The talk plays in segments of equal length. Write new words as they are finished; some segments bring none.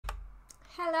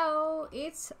Hello,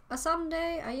 it's a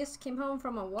Sunday. I just came home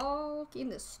from a walk in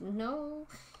the snow.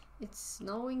 It's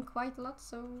snowing quite a lot,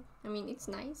 so I mean it's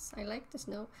nice. I like the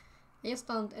snow. I just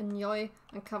don't enjoy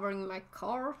uncovering my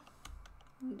car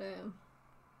and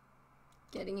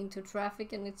getting into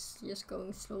traffic and it's just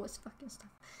going slow as fuck and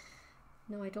stuff.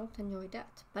 No, I don't enjoy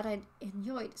that, but I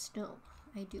enjoy the snow.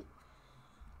 I do.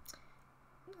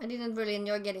 I didn't really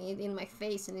enjoy getting it in my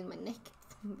face and in my neck,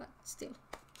 but still.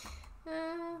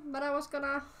 But I was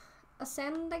gonna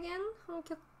ascend again on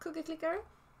Cookie Clicker.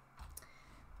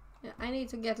 Yeah, I need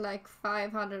to get like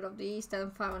 500 of these,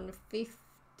 then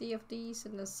 550 of these,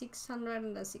 and then 600,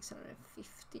 and then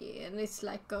 650, and it's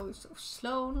like going so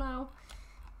slow now.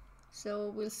 So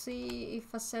we'll see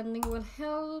if ascending will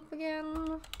help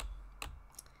again.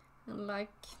 And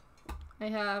like I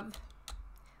have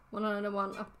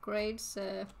 101 upgrades,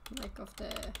 like of the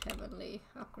heavenly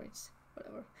upgrades,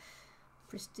 whatever.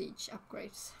 Prestige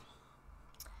upgrades,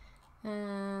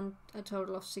 and a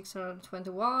total of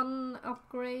 621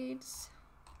 upgrades,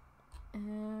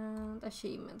 and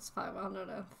achievements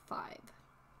 505.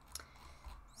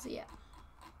 So yeah,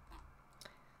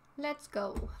 let's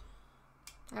go.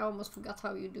 I almost forgot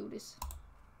how you do this.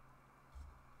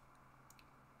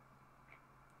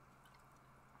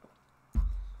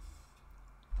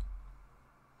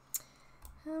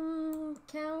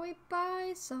 Can we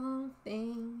buy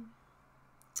something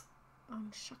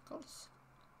on Shackles?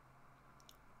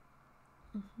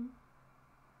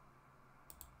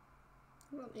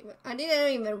 I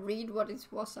didn't even read what it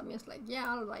was. I'm just like, yeah,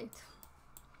 all right.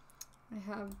 I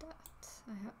have that.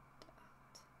 I have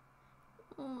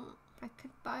that. I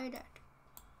could buy that.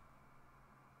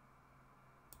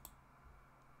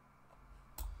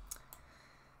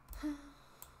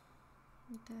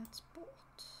 That's bought.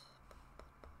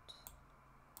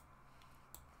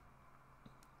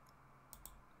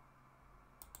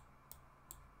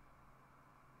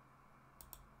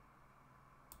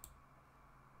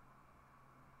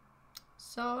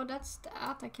 So that's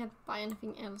that. I can't buy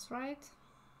anything else, right?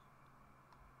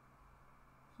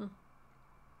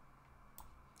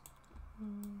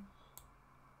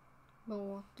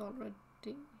 Bought already.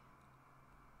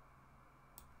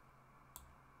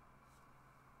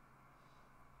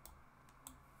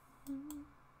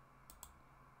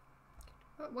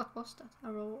 What was that?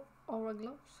 Aura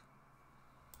gloves?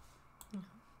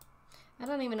 I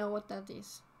don't even know what that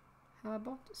is. Have I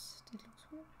bought this? It looks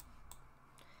weird.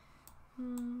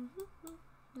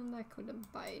 And I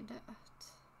couldn't buy that.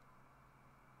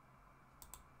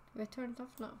 Do I turn it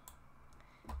off now?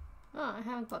 Oh, I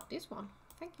haven't bought this one.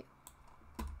 Thank you.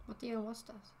 What even was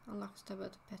that? Unlock stable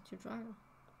to pet your dragon.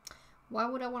 Why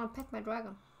would I want to pet my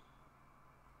dragon?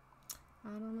 I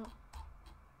don't know.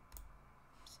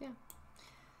 So yeah.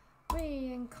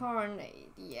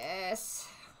 Reincarnate, yes.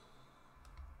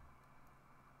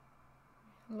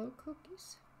 Hello,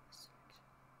 cookies.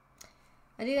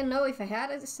 I didn't know if I had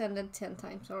ascended 10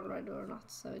 times already or not,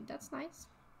 so that's nice.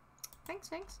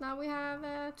 Thanks. Now we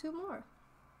have 2 more.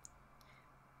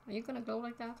 Are you gonna go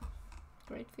like that?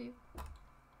 Great for you.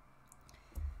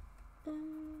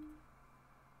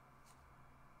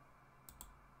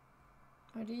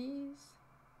 Are these?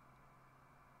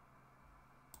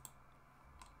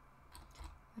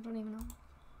 I don't even know.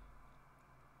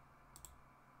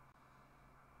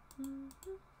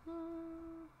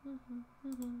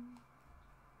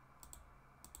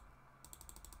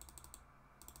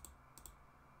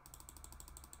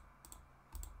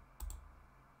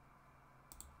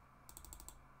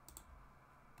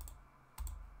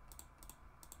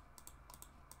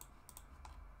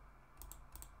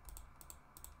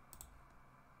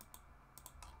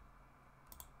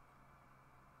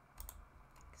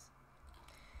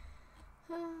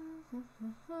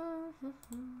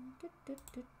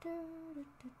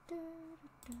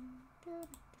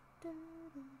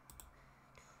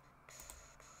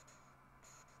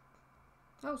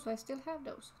 Oh, so I still have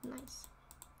those. Nice.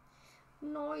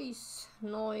 Noise.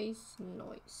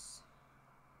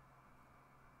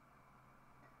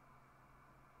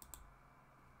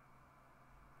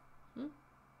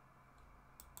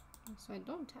 So I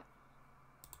don't have.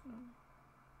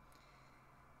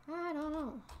 I don't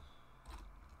know.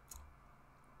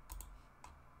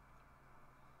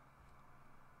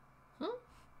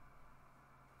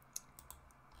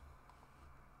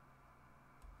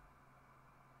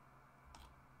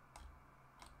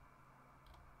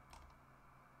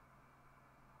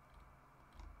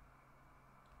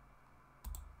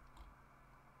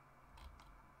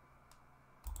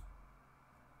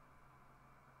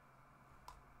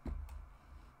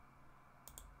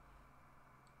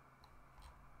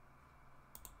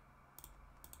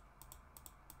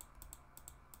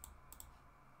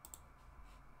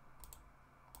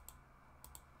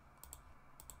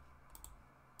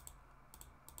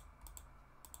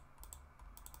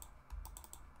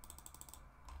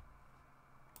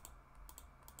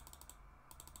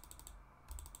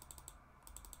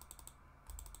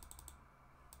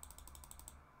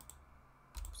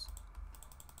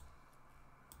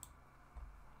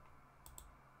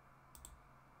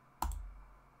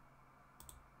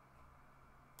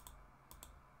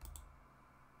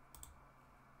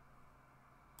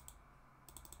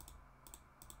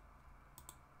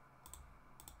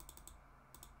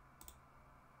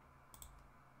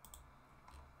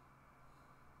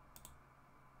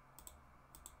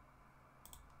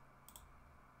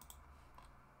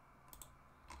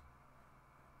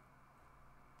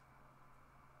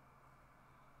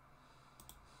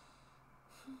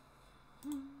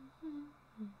 Oh,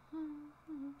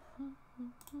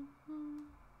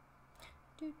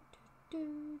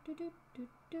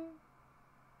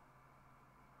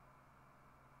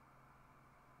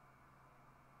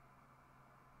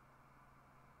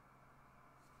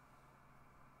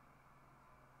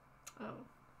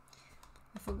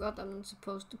 I forgot I'm not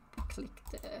supposed to click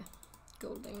the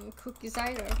golden cookies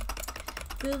either.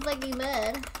 Too fucking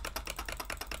bad.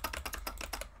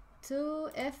 Too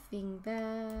effing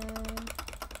bad.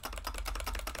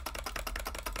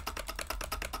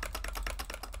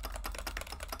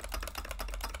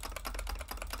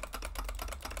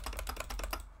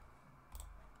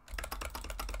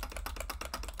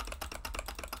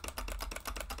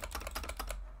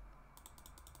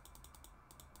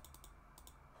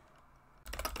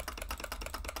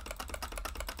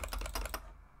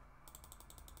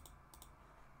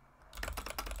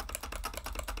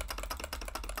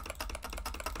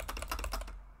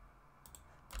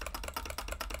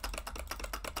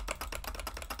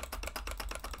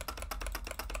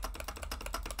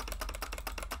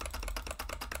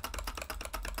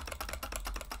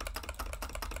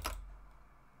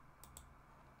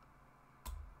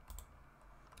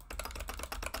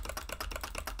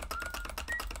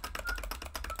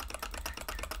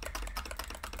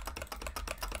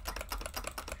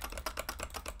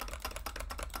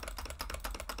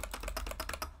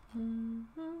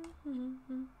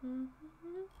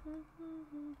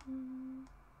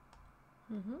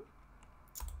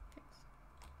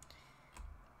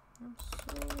 I'm so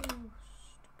stupid.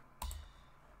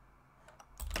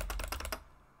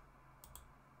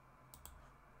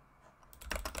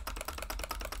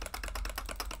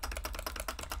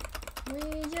 We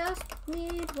just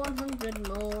need 100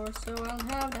 more, so I'll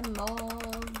have them all.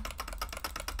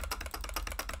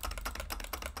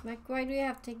 Like, why do you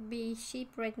have to be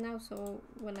cheap right now, so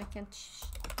when I can't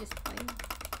just buy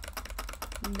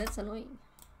them? That's annoying.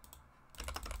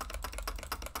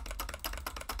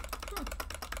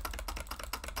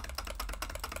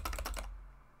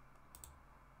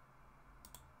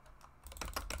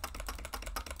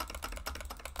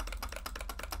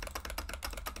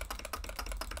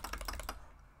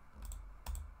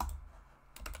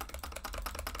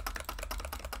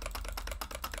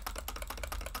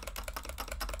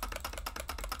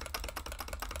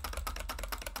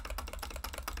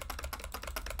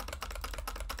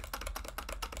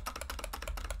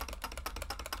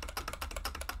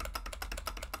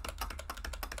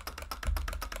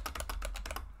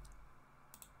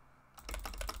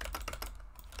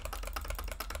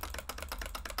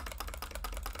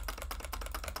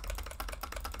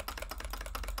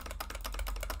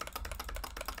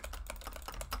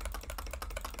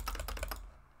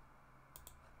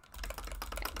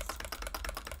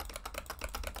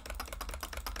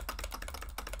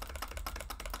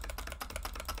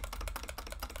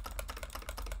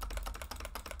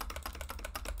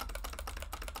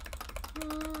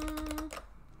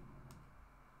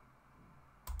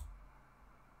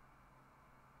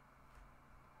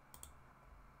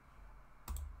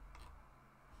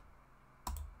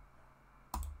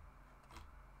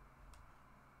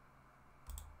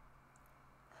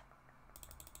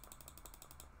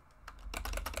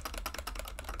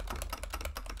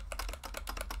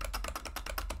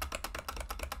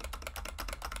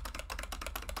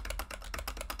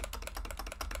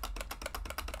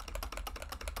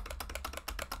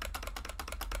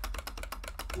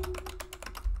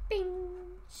 Bing!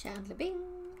 Chandler Bing!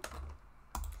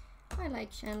 I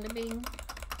like Chandler Bing.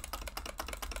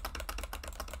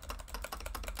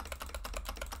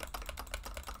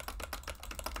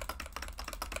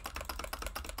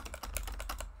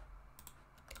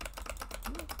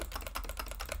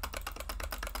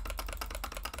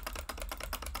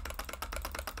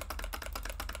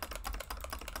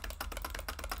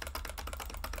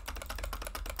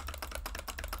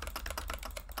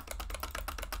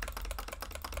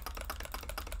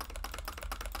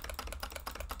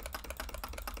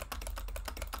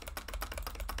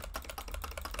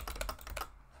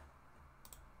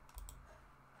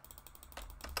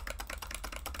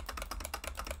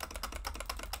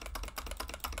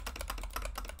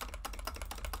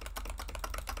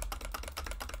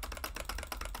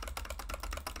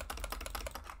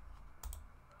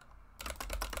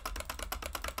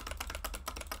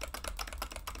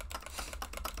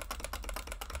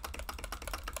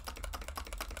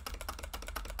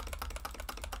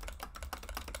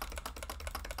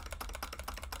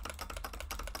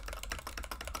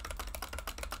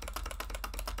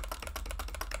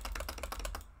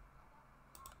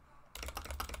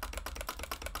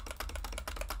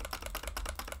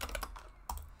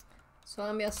 So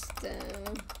I'm just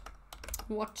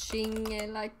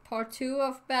watching like part 2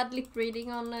 of bad lip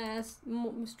reading on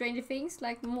Stranger Things,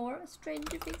 like more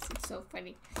Stranger Things. It's so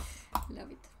funny.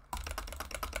 Love it.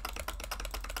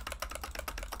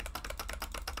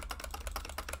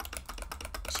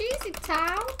 Cheesy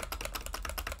Town.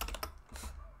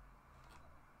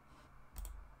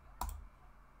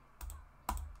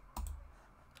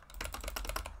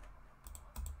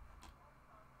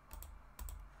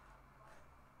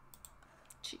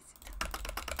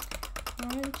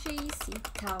 Cheesy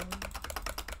Town.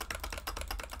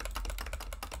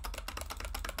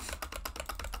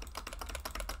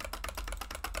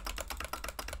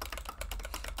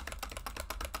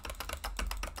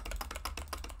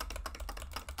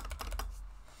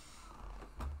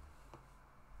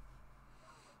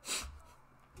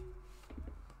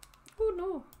 Oh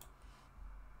no.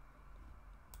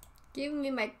 Give me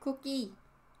my cookie.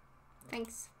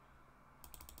 Thanks.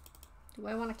 Do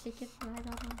I want to click it? I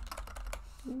don't know.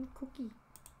 Ooh, cookie.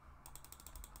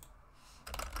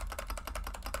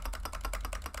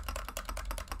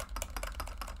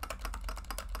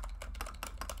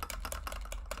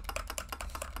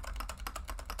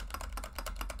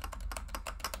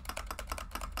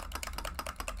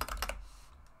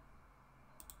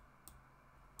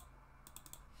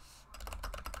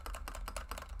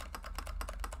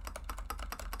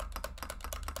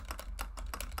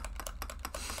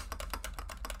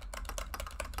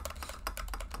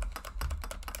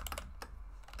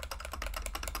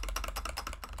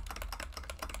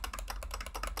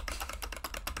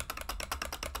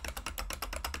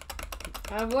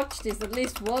 I've watched this at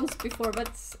least once before, but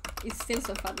it's still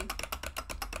so funny.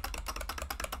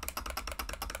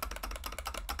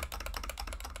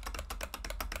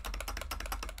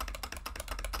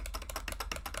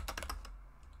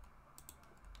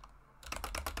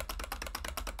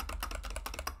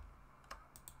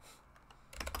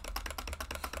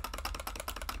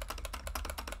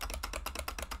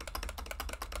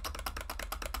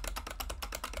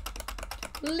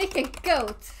 Lick a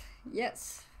goat!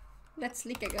 Yes. Let's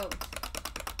lick a goat.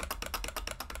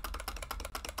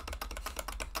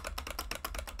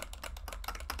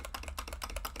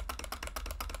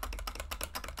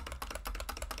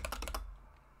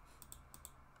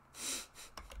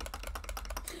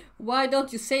 Why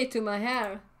don't you say it to my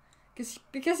hair?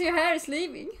 Because your hair is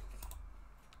leaving.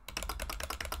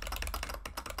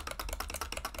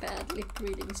 Bad lip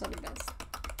readings are the best.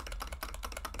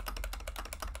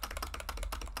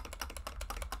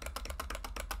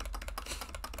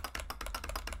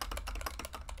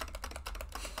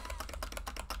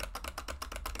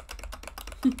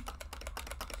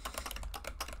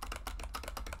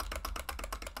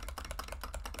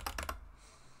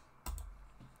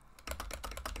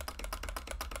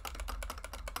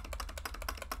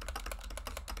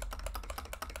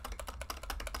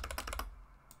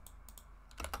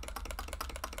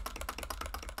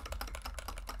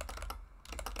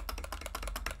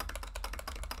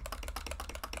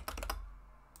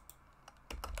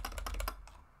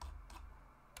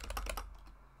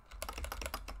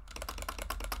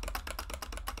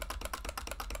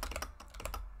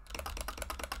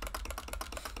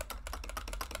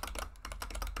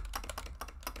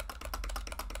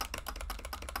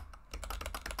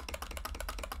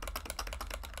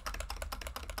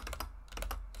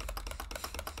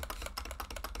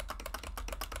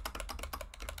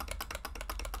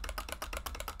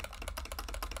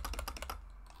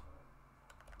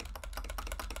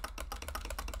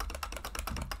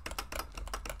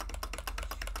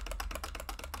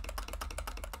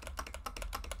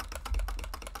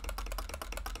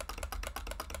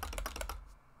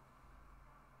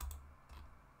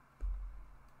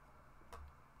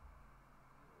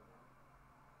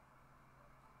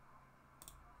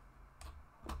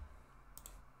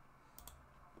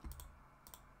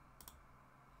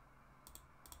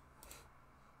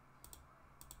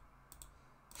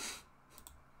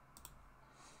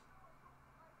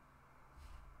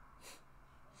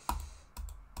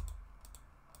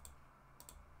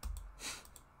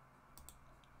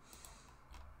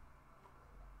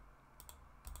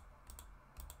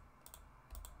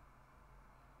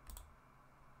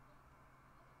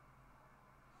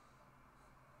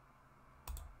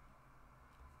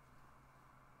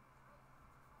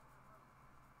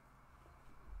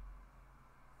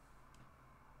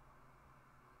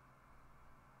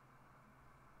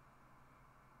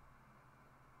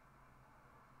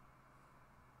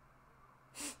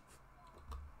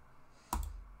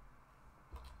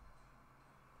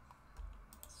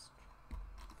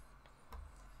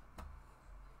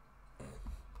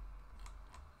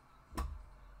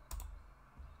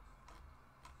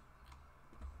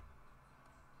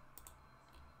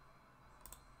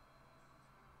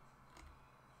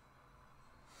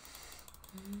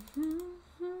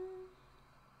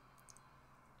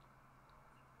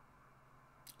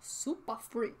 super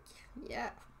freak.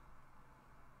 Yeah.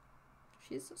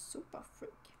 She's a super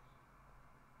freak.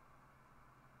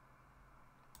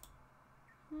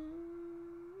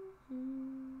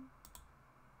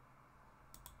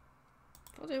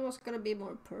 Thought it was gonna be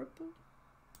more purple.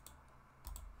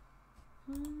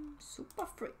 Super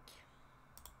freak.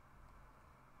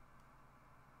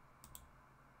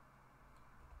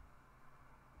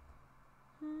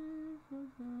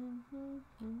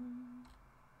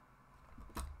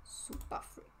 Super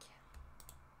freak.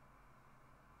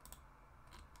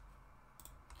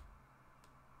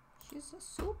 She's a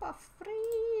super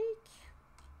freak.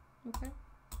 Okay.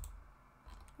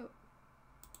 Oh.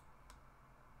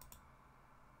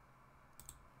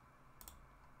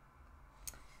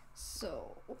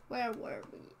 So, where were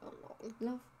we on all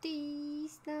of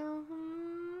these now?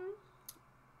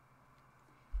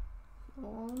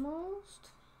 Almost.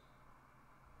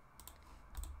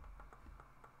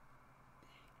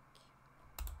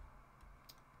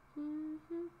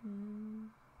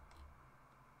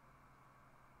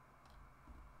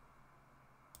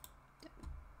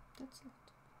 That's a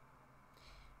lot.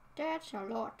 That's a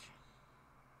lot.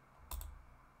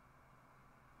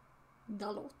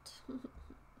 The lot.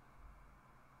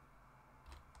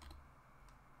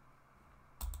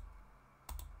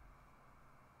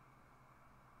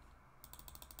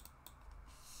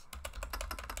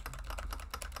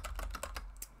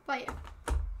 But yeah,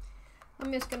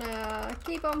 I'm just gonna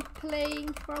keep on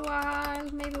playing for a while,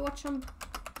 maybe watch some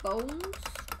Bones.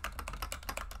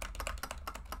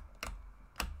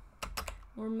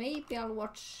 Or maybe I'll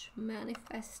watch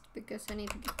Manifest because I need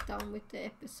to get down with the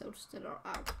episodes that are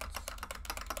out.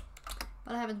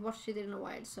 But I haven't watched it in a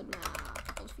while, so nah,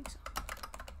 I don't think so.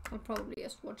 I'll probably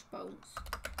just watch Bones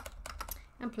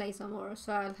and play some more,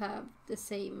 so I'll have the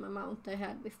same amount I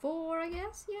had before, I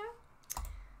guess, yeah.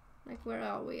 Like, where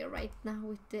are we right now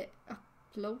with the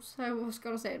uploads? I was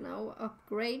gonna say now,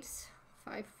 upgrades.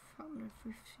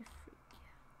 553.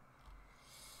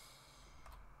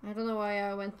 I don't know why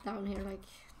I went down here, like,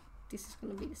 this is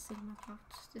gonna be the same,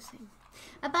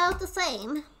 about the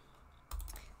same.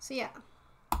 So yeah,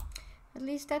 at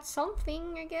least that's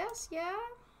something, I guess, yeah?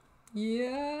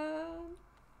 Yeah.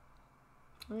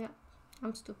 Oh, yeah,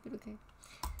 I'm stupid, okay.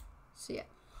 So yeah,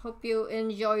 hope you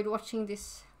enjoyed watching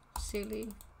this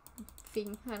silly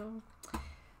thing.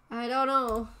 I don't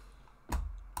know.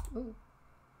 Ooh.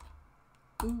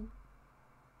 Ooh.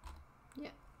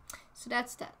 Yeah. So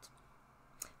that's that.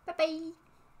 Bye bye.